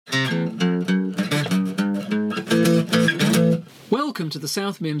Welcome to the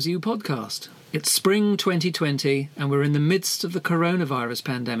South Mimsy podcast. It's spring 2020 and we're in the midst of the coronavirus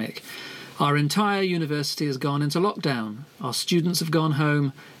pandemic. Our entire university has gone into lockdown, our students have gone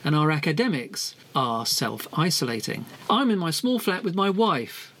home, and our academics are self-isolating. I'm in my small flat with my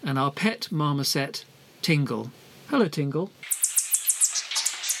wife and our pet marmoset, Tingle. Hello, Tingle.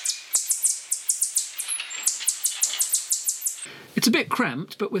 It's a bit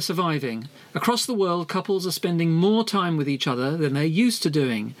cramped, but we're surviving. Across the world, couples are spending more time with each other than they're used to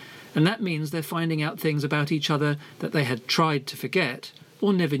doing, and that means they're finding out things about each other that they had tried to forget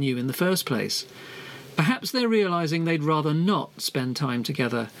or never knew in the first place. Perhaps they're realising they'd rather not spend time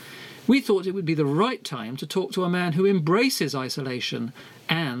together. We thought it would be the right time to talk to a man who embraces isolation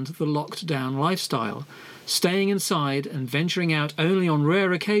and the locked-down lifestyle. Staying inside and venturing out only on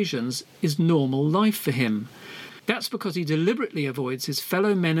rare occasions is normal life for him. That's because he deliberately avoids his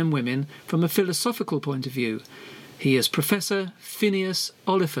fellow men and women from a philosophical point of view. He is Professor Phineas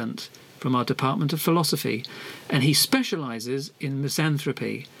Oliphant from our Department of Philosophy, and he specialises in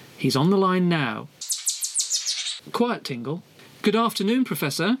misanthropy. He's on the line now. Quiet, Tingle. Good afternoon,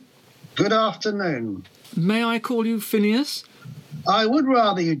 Professor. Good afternoon. May I call you Phineas? I would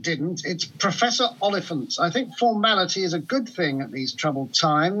rather you didn't. It's Professor Oliphant. I think formality is a good thing at these troubled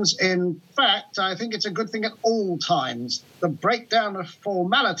times. In fact, I think it's a good thing at all times. The breakdown of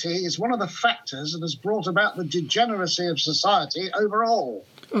formality is one of the factors that has brought about the degeneracy of society overall.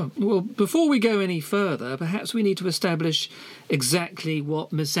 Oh, well, before we go any further, perhaps we need to establish exactly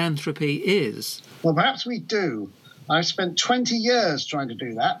what misanthropy is. Well, perhaps we do. I've spent 20 years trying to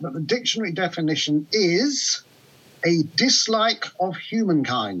do that, but the dictionary definition is a dislike of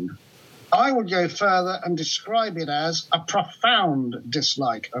humankind. I would go further and describe it as a profound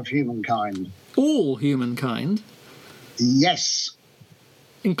dislike of humankind. All humankind? Yes.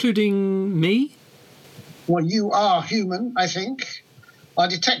 Including me? Well, you are human, I think. I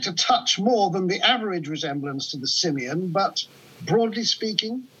detect a touch more than the average resemblance to the simian, but broadly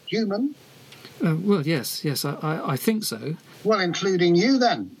speaking, human. Well, yes, I think so. Well, including you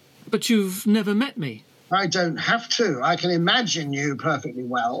then. But you've never met me. I don't have to. I can imagine you perfectly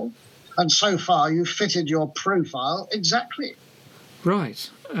well. And so far, you've fitted your profile exactly. Right.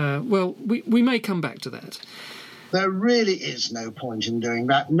 Well, we may come back to that. There really is no point in doing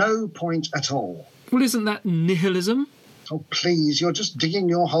that. No point at all. Well, isn't that nihilism? Oh, please, you're just digging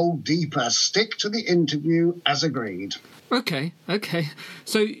your hole deeper. Stick to the interview as agreed. OK.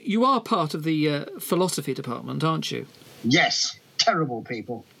 So you are part of the philosophy department, aren't you? Yes. Terrible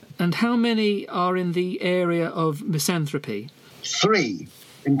people. And how many are in the area of misanthropy? 3,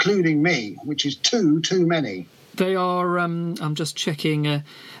 including me, which is 2 too many. They are, I'm just checking,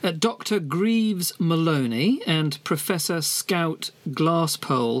 Dr. Greaves Maloney and Professor Scout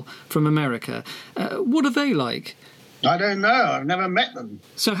Glasspole from America. What are they like? I don't know. I've never met them.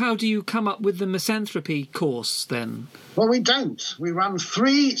 So how do you come up with the misanthropy course, then? Well, we don't. We run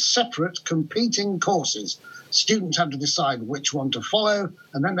 3 separate competing courses. Students have to decide which one to follow,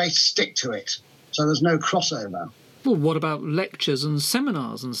 and then they stick to it. So there's no crossover. Well, what about lectures and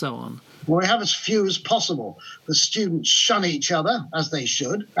seminars and so on? Well, we have as few as possible. The students shun each other, as they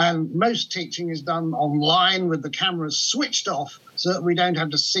should, and most teaching is done online with the cameras switched off so that we don't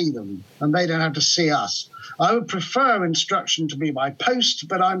have to see them, and they don't have to see us. I would prefer instruction to be by post,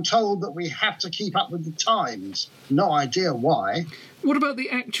 but I'm told that we have to keep up with the times. No idea why. What about the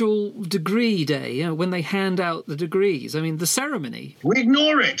actual degree day, when they hand out the degrees? I mean, the ceremony. We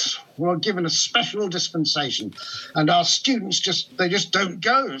ignore it. We're given a special dispensation, and our students just don't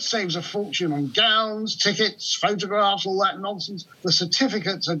go. It saves a fortune on gowns, tickets, photographs, all that nonsense. The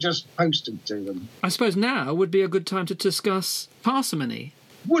certificates are just posted to them. I suppose now would be a good time to discuss parsimony.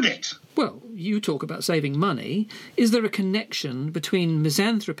 Would it? Well, you talk about saving money. Is there a connection between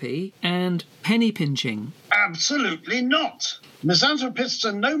misanthropy and penny pinching? Absolutely not. Misanthropists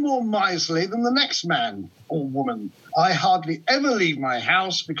are no more miserly than the next man or woman. I hardly ever leave my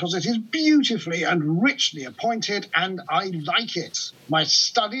house because it is beautifully and richly appointed, and I like it. My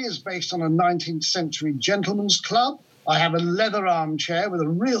study is based on a 19th century gentleman's club. I have a leather armchair with a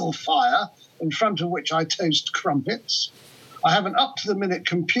real fire in front of which I toast crumpets. I have an up-to-the-minute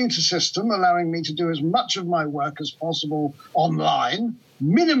computer system allowing me to do as much of my work as possible online,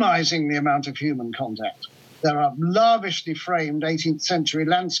 minimising the amount of human contact. There are lavishly framed 18th century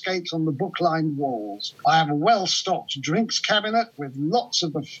landscapes on the book-lined walls. I have a well-stocked drinks cabinet with lots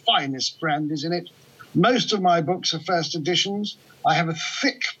of the finest brandies in it. Most of my books are first editions. I have a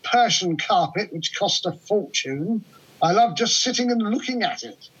thick Persian carpet which cost a fortune. I love just sitting and looking at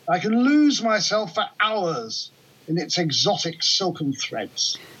it. I can lose myself for hours in its exotic silken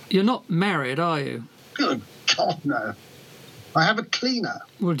threads. You're not married, are you? Good God, no. I have a cleaner.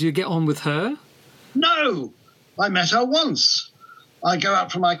 Well, do you get on with her? No! I met her once. I go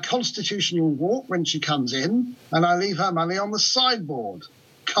out for my constitutional walk when she comes in, and I leave her money on the sideboard.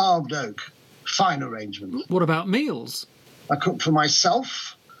 Carved oak. Fine arrangement. What about meals? I cook for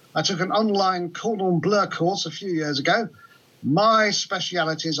myself. I took an online cordon bleu course a few years ago. My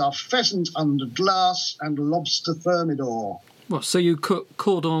specialities are pheasant under glass and lobster thermidor. What, so you cook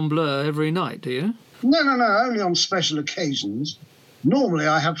cordon bleu every night, do you? No, only on special occasions. Normally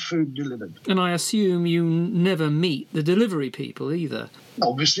I have food delivered. And I assume you never meet the delivery people either.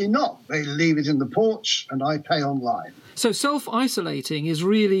 Obviously not. They leave it in the porch and I pay online. So self-isolating is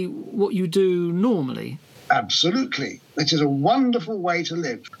really what you do normally? Absolutely. It is a wonderful way to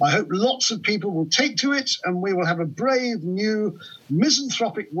live. I hope lots of people will take to it and we will have a brave new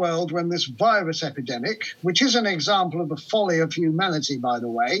misanthropic world when this virus epidemic, which is an example of the folly of humanity, by the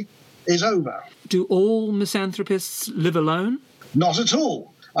way, is over. Do all misanthropists live alone? Not at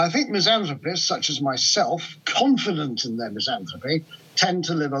all. I think misanthropists, such as myself, confident in their misanthropy, tend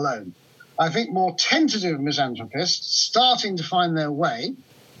to live alone. I think more tentative misanthropists, starting to find their way,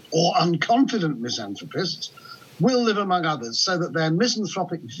 or unconfident misanthropists, will live among others so that their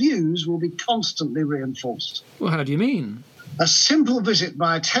misanthropic views will be constantly reinforced. Well, how do you mean? A simple visit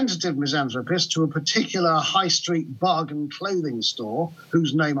by a tentative misanthropist to a particular high street bargain clothing store,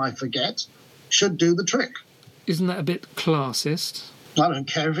 whose name I forget, should do the trick. Isn't that a bit classist? I don't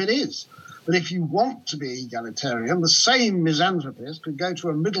care if it is. But if you want to be egalitarian, the same misanthropist could go to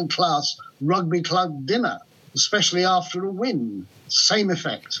a middle-class rugby club dinner, especially after a win. Same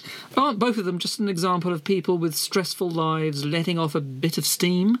effect. Aren't both of them just an example of people with stressful lives letting off a bit of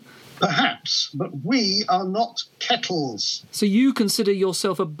steam? Perhaps, but we are not kettles. So you consider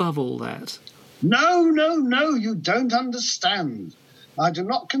yourself above all that? No, you don't understand. I do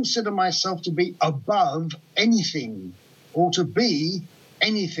not consider myself to be above anything or to be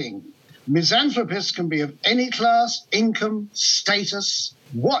anything. Misanthropists can be of any class, income, status.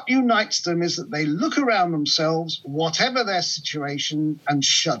 What unites them is that they look around themselves, whatever their situation, and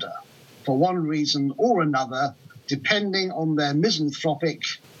shudder for one reason or another, depending on their misanthropic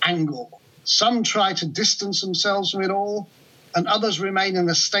angle. Some try to distance themselves from it all, and others remain in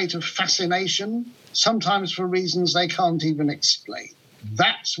a state of fascination, sometimes for reasons they can't even explain.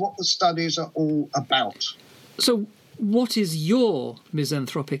 That's what the studies are all about. So what is your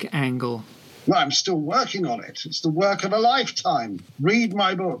misanthropic angle? Well, I'm still working on it. It's the work of a lifetime. Read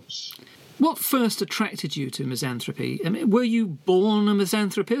my books. What first attracted you to misanthropy? I mean, were you born a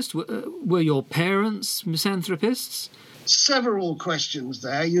misanthropist? Were your parents misanthropists? Several questions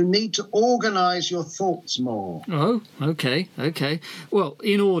there. You need to organise your thoughts more. Oh, OK. Well,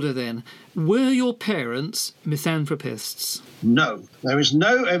 in order then. Were your parents misanthropists? No. There is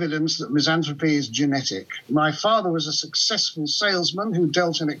no evidence that misanthropy is genetic. My father was a successful salesman who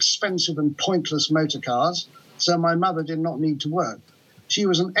dealt in expensive and pointless motor cars, so my mother did not need to work. She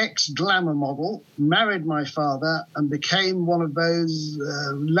was an ex-glamour model, married my father, and became one of those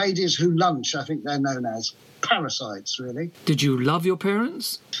ladies who lunch, I think they're known as. Parasites, really. Did you love your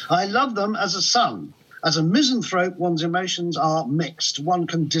parents? I love them as a son. As a misanthrope, one's emotions are mixed. One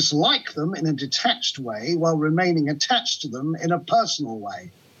can dislike them in a detached way while remaining attached to them in a personal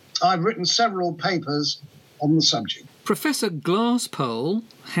way. I've written several papers on the subject. Professor Glasspole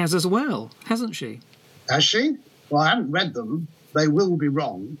has as well, hasn't she? Has she? Well, I haven't read them. They will be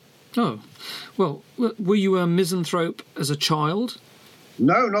wrong. Oh. Well, were you a misanthrope as a child?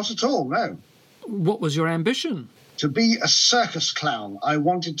 No, not at all, no. What was your ambition? To be a circus clown. I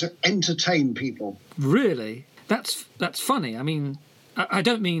wanted to entertain people. Really? That's funny. I mean, I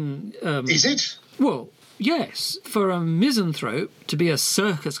don't mean... Is it? Well, yes. For a misanthrope to be a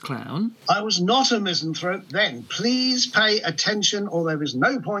circus clown... I was not a misanthrope then. Please pay attention or there is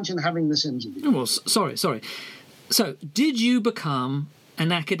no point in having this interview. Oh, well, sorry. So, did you become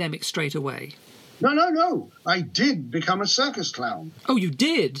an academic straight away? No. I did become a circus clown. Oh, you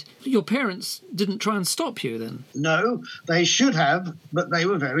did? Your parents didn't try and stop you then? No, they should have, but they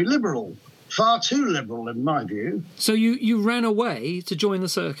were very liberal. Far too liberal, in my view. So you ran away to join the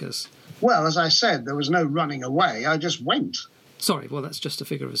circus? Well, as I said, there was no running away. I just went. Sorry, well, that's just a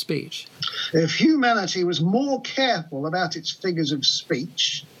figure of speech. If humanity was more careful about its figures of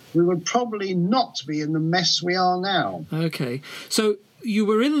speech, we would probably not be in the mess we are now. OK. So you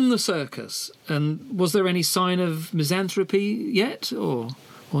were in the circus, and was there any sign of misanthropy yet, or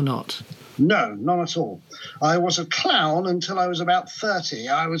not? No, none at all. I was a clown until I was about 30.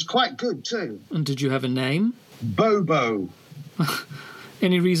 I was quite good, too. And did you have a name? Bobo.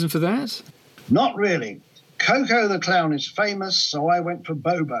 Any reason for that? Not really. Coco the clown is famous, so I went for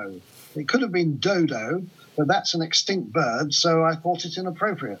Bobo. It could have been Dodo, but that's an extinct bird, so I thought it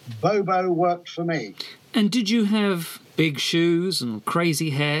inappropriate. Bobo worked for me. And did you have big shoes and crazy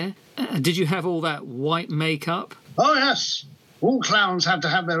hair? Did you have all that white makeup? Oh, yes. All clowns have to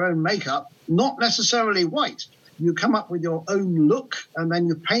have their own makeup, not necessarily white. You come up with your own look, and then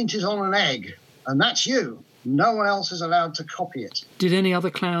you paint it on an egg. And that's you. No one else is allowed to copy it. Did any other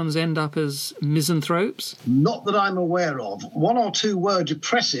clowns end up as misanthropes? Not that I'm aware of. One or two were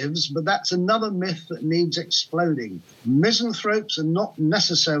depressives, but that's another myth that needs exploding. Misanthropes are not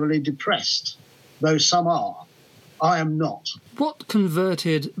necessarily depressed, though some are. I am not. What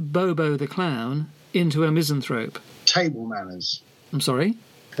converted Bobo the clown into a misanthrope? Table manners. I'm sorry?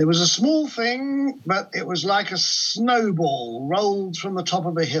 It was a small thing, but it was like a snowball rolled from the top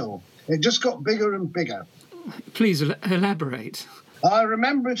of a hill. It just got bigger and bigger. Please elaborate. I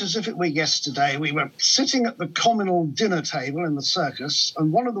remember it as if it were yesterday. We were sitting at the communal dinner table in the circus,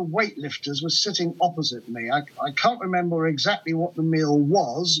 and one of the weightlifters was sitting opposite me. I can't remember exactly what the meal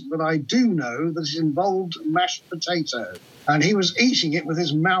was, but I do know that it involved mashed potato. And he was eating it with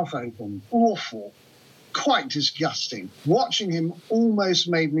his mouth open. Awful. Quite disgusting. Watching him almost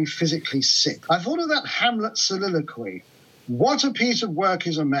made me physically sick. I thought of that Hamlet soliloquy. What a piece of work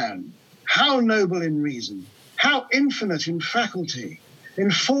is a man. How noble in reason, how infinite in faculty,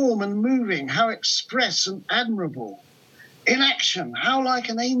 in form and moving, how express and admirable. In action, how like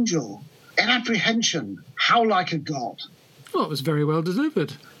an angel. In apprehension, how like a god. Well, it was very well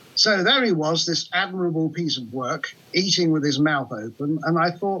delivered. So there he was, this admirable piece of work, eating with his mouth open, and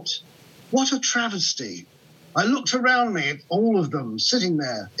I thought, what a travesty. I looked around me at all of them sitting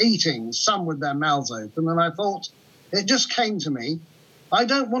there, eating, some with their mouths open, and I thought, it just came to me, I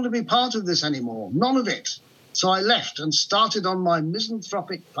don't want to be part of this anymore, none of it. So I left and started on my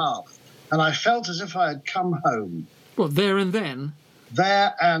misanthropic path, and I felt as if I had come home. What, there and then?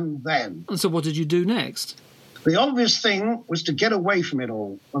 There and then. And so what did you do next? The obvious thing was to get away from it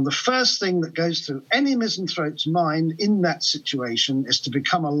all, and the first thing that goes through any misanthrope's mind in that situation is to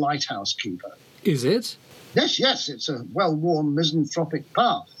become a lighthouse keeper. Is it? Yes, it's a well-worn misanthropic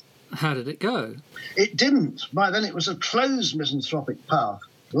path. How did it go? It didn't. By then it was a closed misanthropic path.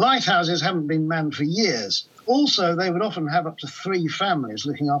 Lighthouses haven't been manned for years. Also, they would often have up to 3 families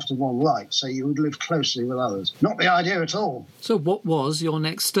looking after one light, so you would live closely with others. Not the idea at all. So what was your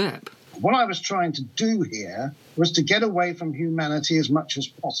next step? What I was trying to do here was to get away from humanity as much as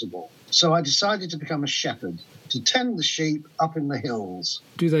possible. So I decided to become a shepherd, to tend the sheep up in the hills.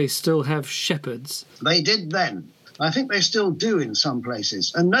 Do they still have shepherds? They did then. I think they still do in some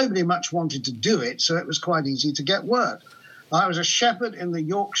places, and nobody much wanted to do it, so it was quite easy to get work. I was a shepherd in the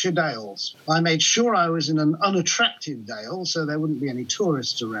Yorkshire Dales. I made sure I was in an unattractive dale, so there wouldn't be any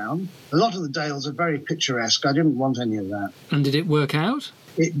tourists around. A lot of the dales are very picturesque. I didn't want any of that. And did it work out?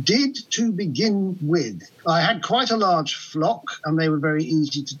 It did to begin with. I had quite a large flock, and they were very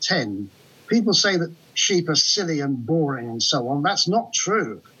easy to tend. People say that sheep are silly and boring and so on. That's not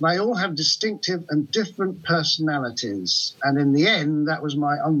true. They all have distinctive and different personalities. And in the end, that was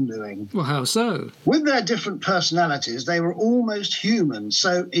my undoing. Well, how so? With their different personalities, they were almost human.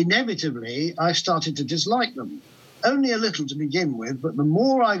 So inevitably, I started to dislike them. Only a little to begin with, but the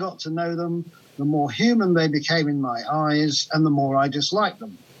more I got to know them, the more human they became in my eyes, and the more I disliked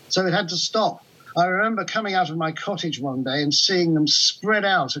them. So it had to stop. I remember coming out of my cottage one day and seeing them spread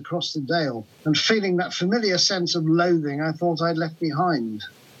out across the dale and feeling that familiar sense of loathing I thought I'd left behind.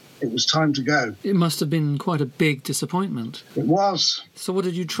 It was time to go. It must have been quite a big disappointment. It was. So what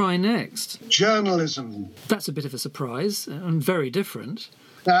did you try next? Journalism. That's a bit of a surprise and very different.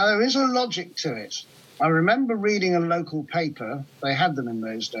 Now, there is a logic to it. I remember reading a local paper, they had them in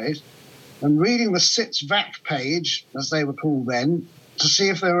those days, and reading the Sitzvac page, as they were called then, to see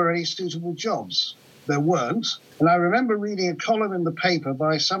if there were any suitable jobs. There weren't. And I remember reading a column in the paper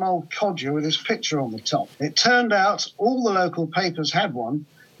by some old codger with his picture on the top. It turned out all the local papers had one,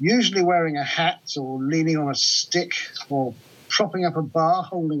 usually wearing a hat or leaning on a stick or propping up a bar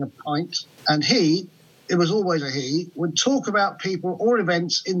holding a pint. And he, it was always a he, would talk about people or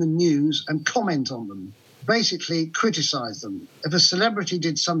events in the news and comment on them. Basically criticise them. If a celebrity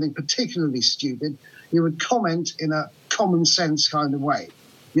did something particularly stupid, he would comment in a common sense kind of way.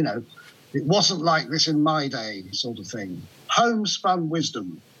 You know, it wasn't like this in my day sort of thing. Homespun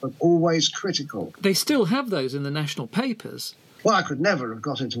wisdom, but always critical. They still have those in the national papers. Well, I could never have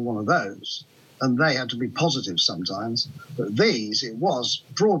got into one of those, and they had to be positive sometimes. But these, it was,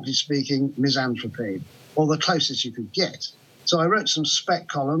 broadly speaking, misanthropy, or the closest you could get. So I wrote some spec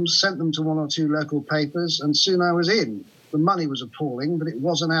columns, sent them to 1 or 2 local papers, and soon I was in. The money was appalling, but it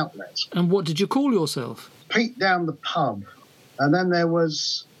was an outlet. And what did you call yourself? Pete down the pub. And then there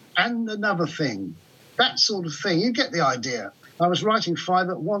was and another thing. That sort of thing. You get the idea. I was writing 5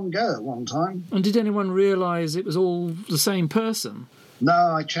 at one go at one time. And did anyone realise it was all the same person? No,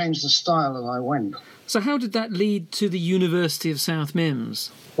 I changed the style and I went. So how did that lead to the University of South Mimms?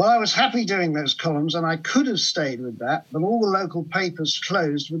 Well, I was happy doing those columns and I could have stayed with that, but all the local papers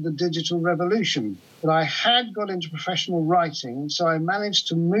closed with the digital revolution. But I had got into professional writing, so I managed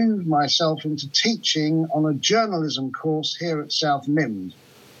to move myself into teaching on a journalism course here at South Mimms.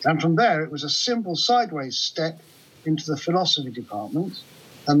 And from there, it was a simple sideways step into the philosophy department,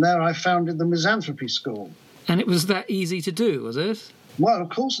 and there I founded the Misanthropy School. And it was that easy to do, was it? Well, of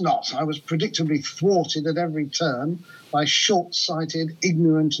course not. I was predictably thwarted at every turn by short-sighted,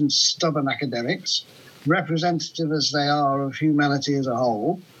 ignorant and stubborn academics, representative as they are of humanity as a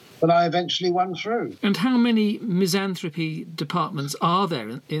whole, but I eventually won through. And how many misanthropy departments are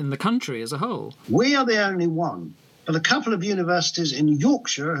there in the country as a whole? We are the only one. But a couple of universities in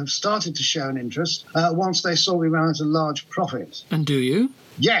Yorkshire have started to show an interest once they saw we ran at a large profit. And do you?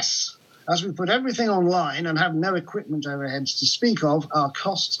 Yes. As we put everything online and have no equipment overheads to speak of, our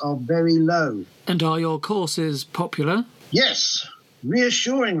costs are very low. And are your courses popular? Yes,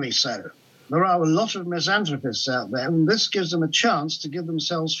 reassuringly so. There are a lot of misanthropists out there, and this gives them a chance to give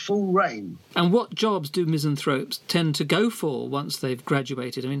themselves full rein. And what jobs do misanthropes tend to go for once they've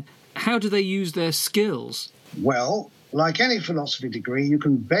graduated? I mean, how do they use their skills? Well, like any philosophy degree, you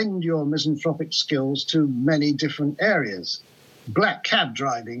can bend your misanthropic skills to many different areas. Black cab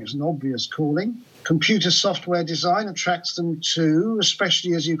driving is an obvious calling. Computer software design attracts them too,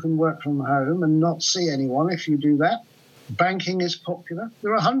 especially as you can work from home and not see anyone if you do that. Banking is popular.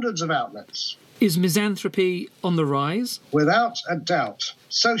 There are hundreds of outlets. Is misanthropy on the rise? Without a doubt.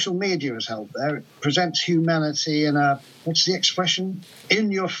 Social media has helped there. It presents humanity in a, what's the expression?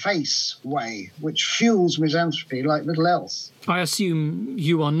 In-your-face way, which fuels misanthropy like little else. I assume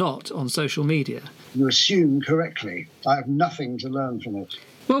you are not on social media. You assume correctly. I have nothing to learn from it.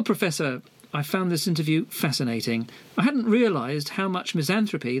 Well, Professor, I found this interview fascinating. I hadn't realised how much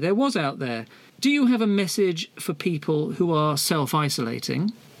misanthropy there was out there. Do you have a message for people who are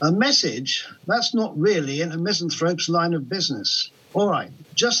self-isolating? A message? That's not really in a misanthrope's line of business. All right,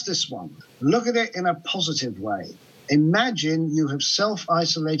 just this one. Look at it in a positive way. Imagine you have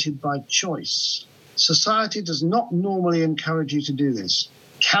self-isolated by choice. Society does not normally encourage you to do this.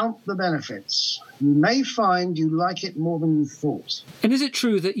 Count the benefits. You may find you like it more than you thought. And is it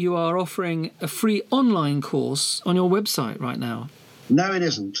true that you are offering a free online course on your website right now? No, it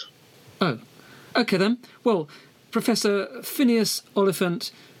isn't. Oh, OK then. Well, Professor Phineas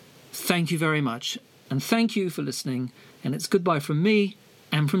Oliphant, thank you very much. And thank you for listening. And it's goodbye from me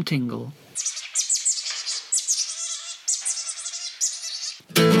and from Tingle.